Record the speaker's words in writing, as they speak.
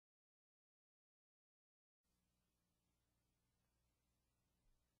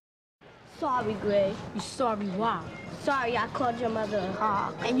sorry, Gray. You sorry why? Sorry I called your mother a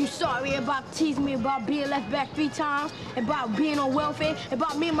hog. And you sorry about teasing me about being left back 3 times, about being on welfare,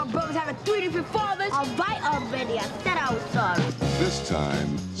 about me and my brothers having 3 different fathers? All right already, I said I was sorry. This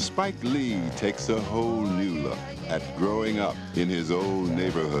time, Spike Lee takes a whole new look at growing up in his old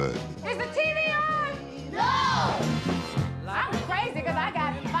neighborhood. Is the TV on? No! I'm crazy because I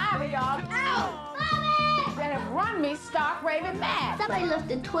got 5 of y'all. Ow! That have run me stark raving mad. Somebody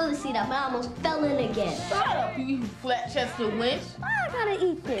lifted the toilet seat up and I almost fell in again. Shut up, you flat-chested wench. Why I gotta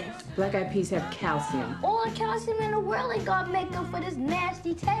eat this? Black eyed peas have calcium. All the calcium in the world ain't gonna make up for this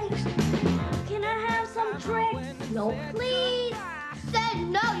nasty taste. Can I have some tricks? No, please. Said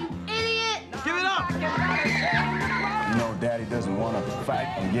no, you idiot. Give it up! You know, Daddy doesn't want to fight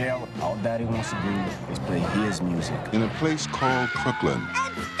and yell. All Daddy wants to do is play his music. In a place called Crooklyn.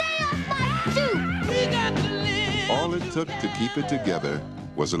 And stay off my shoe. All it took to keep it together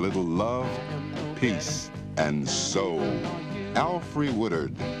was a little love, peace, and soul. Alfre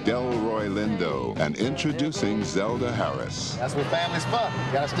Woodard, Delroy Lindo, and introducing Zelda Harris. That's what family's for.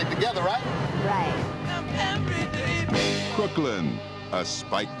 Gotta stick together, right? Right. Crooklyn, a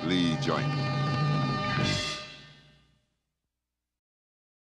Spike Lee joint.